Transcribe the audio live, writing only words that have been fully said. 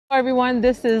Hello everyone,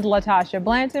 this is Latasha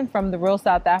Blanton from the Real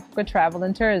South Africa Travel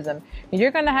and Tourism. And you're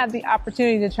going to have the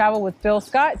opportunity to travel with Phil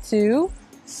Scott to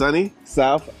sunny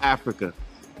South Africa.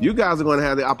 You guys are going to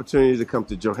have the opportunity to come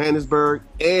to Johannesburg,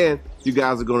 and you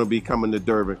guys are going to be coming to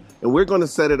Durban. And we're going to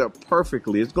set it up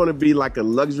perfectly. It's going to be like a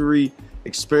luxury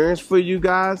experience for you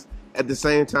guys. At the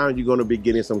same time, you're going to be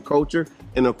getting some culture.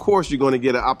 And of course, you're going to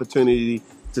get an opportunity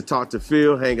to talk to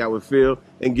Phil, hang out with Phil,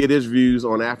 and get his views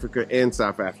on Africa and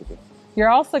South Africa. You're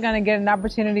also going to get an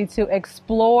opportunity to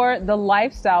explore the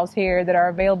lifestyles here that are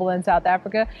available in South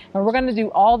Africa. And we're going to do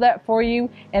all that for you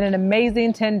in an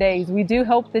amazing 10 days. We do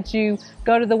hope that you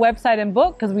go to the website and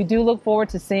book, because we do look forward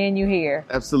to seeing you here.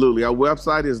 Absolutely. Our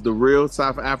website is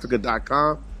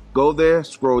therealsouthafrica.com. Go there,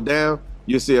 scroll down.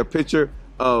 You'll see a picture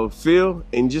of Phil,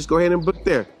 and just go ahead and book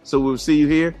there. So we'll see you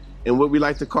here in what we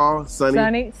like to call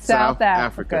sunny South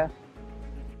Africa.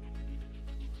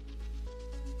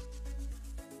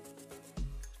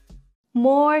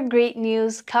 More great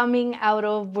news coming out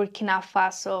of Burkina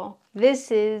Faso. This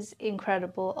is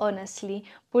incredible, honestly.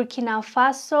 Burkina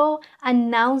Faso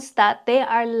announced that they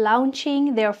are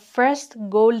launching their first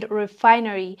gold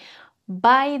refinery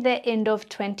by the end of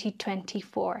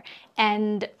 2024.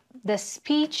 And the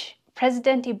speech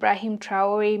President Ibrahim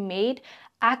Traore made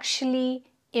actually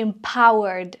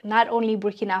empowered not only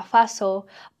Burkina Faso,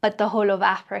 but the whole of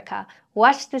Africa.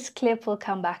 Watch this clip, we'll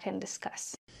come back and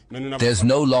discuss. There's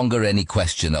no longer any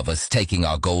question of us taking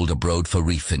our gold abroad for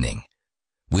refining.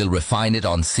 We'll refine it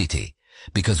on city,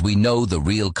 because we know the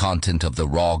real content of the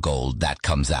raw gold that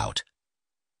comes out.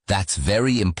 That's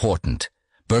very important,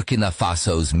 Burkina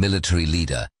Faso's military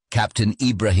leader, Captain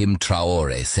Ibrahim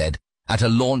Traore, said at a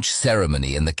launch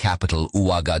ceremony in the capital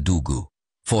Ouagadougou.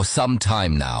 For some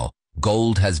time now,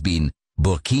 gold has been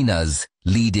Burkina's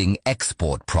leading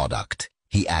export product,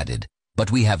 he added,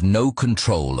 but we have no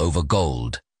control over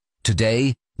gold.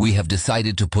 Today, we have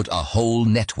decided to put a whole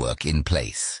network in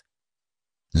place.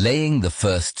 Laying the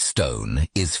first stone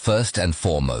is first and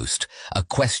foremost a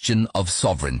question of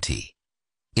sovereignty.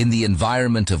 In the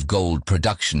environment of gold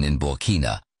production in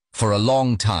Burkina, for a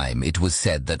long time it was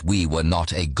said that we were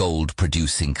not a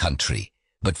gold-producing country,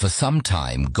 but for some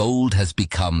time gold has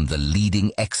become the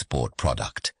leading export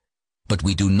product. But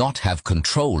we do not have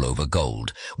control over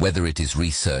gold, whether it is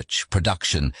research,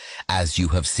 production, as you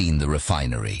have seen the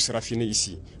refinery.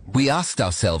 We asked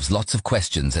ourselves lots of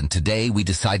questions, and today we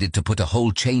decided to put a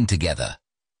whole chain together.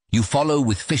 You follow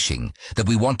with fishing that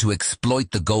we want to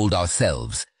exploit the gold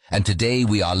ourselves, and today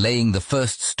we are laying the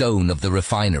first stone of the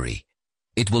refinery.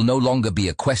 It will no longer be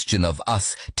a question of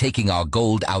us taking our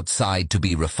gold outside to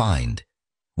be refined.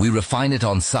 We refine it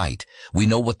on site. We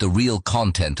know what the real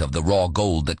content of the raw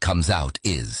gold that comes out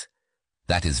is.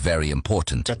 That is very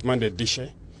important.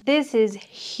 This is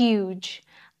huge.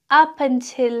 Up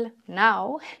until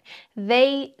now,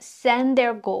 they send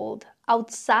their gold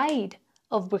outside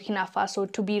of Burkina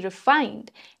Faso to be refined.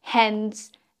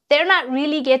 Hence, they're not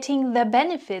really getting the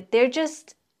benefit. They're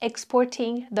just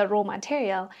exporting the raw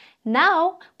material.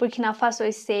 Now, Burkina Faso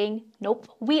is saying, nope,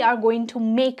 we are going to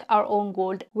make our own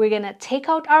gold. We're going to take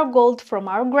out our gold from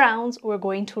our grounds, we're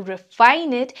going to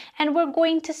refine it, and we're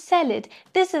going to sell it.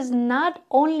 This is not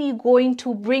only going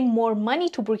to bring more money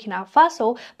to Burkina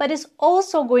Faso, but it's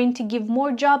also going to give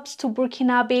more jobs to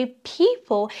Burkinabe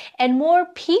people, and more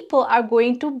people are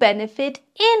going to benefit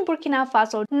in Burkina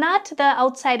Faso. Not the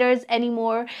outsiders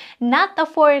anymore, not the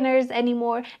foreigners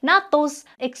anymore, not those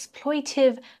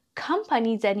exploitive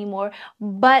companies anymore,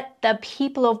 but the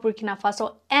people of Burkina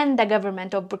Faso and the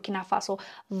government of Burkina Faso.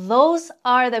 Those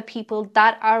are the people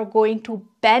that are going to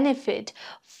benefit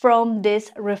from this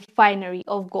refinery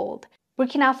of gold.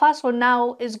 Burkina Faso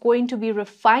now is going to be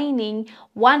refining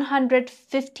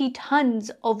 150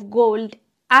 tons of gold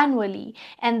annually,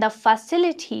 and the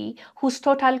facility, whose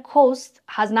total cost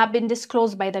has not been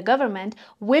disclosed by the government,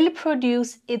 will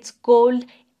produce its gold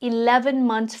 11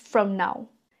 months from now.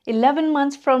 11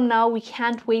 months from now, we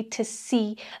can't wait to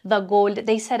see the gold.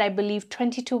 They said, I believe,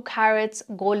 22 carats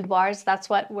gold bars. That's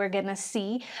what we're gonna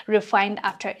see refined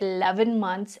after 11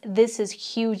 months. This is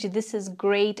huge. This is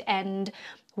great, and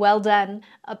well done,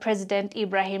 President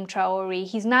Ibrahim Traore.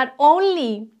 He's not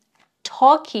only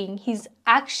talking, he's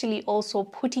actually also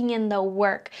putting in the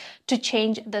work to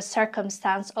change the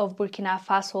circumstance of Burkina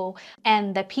Faso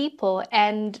and the people.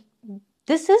 And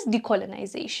this is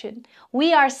decolonization.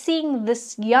 We are seeing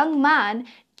this young man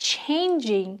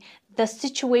changing the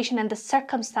situation and the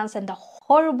circumstance and the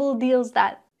horrible deals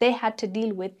that they had to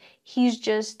deal with. He's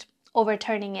just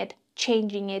overturning it,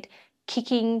 changing it,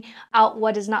 kicking out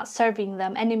what is not serving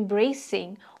them, and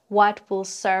embracing what will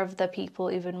serve the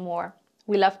people even more.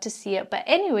 We love to see it. But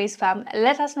anyways, fam,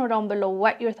 let us know down below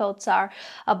what your thoughts are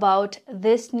about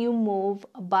this new move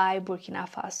by Burkina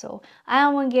Faso. I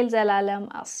am Wangel Zalalam.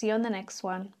 I'll see you on the next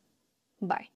one. Bye.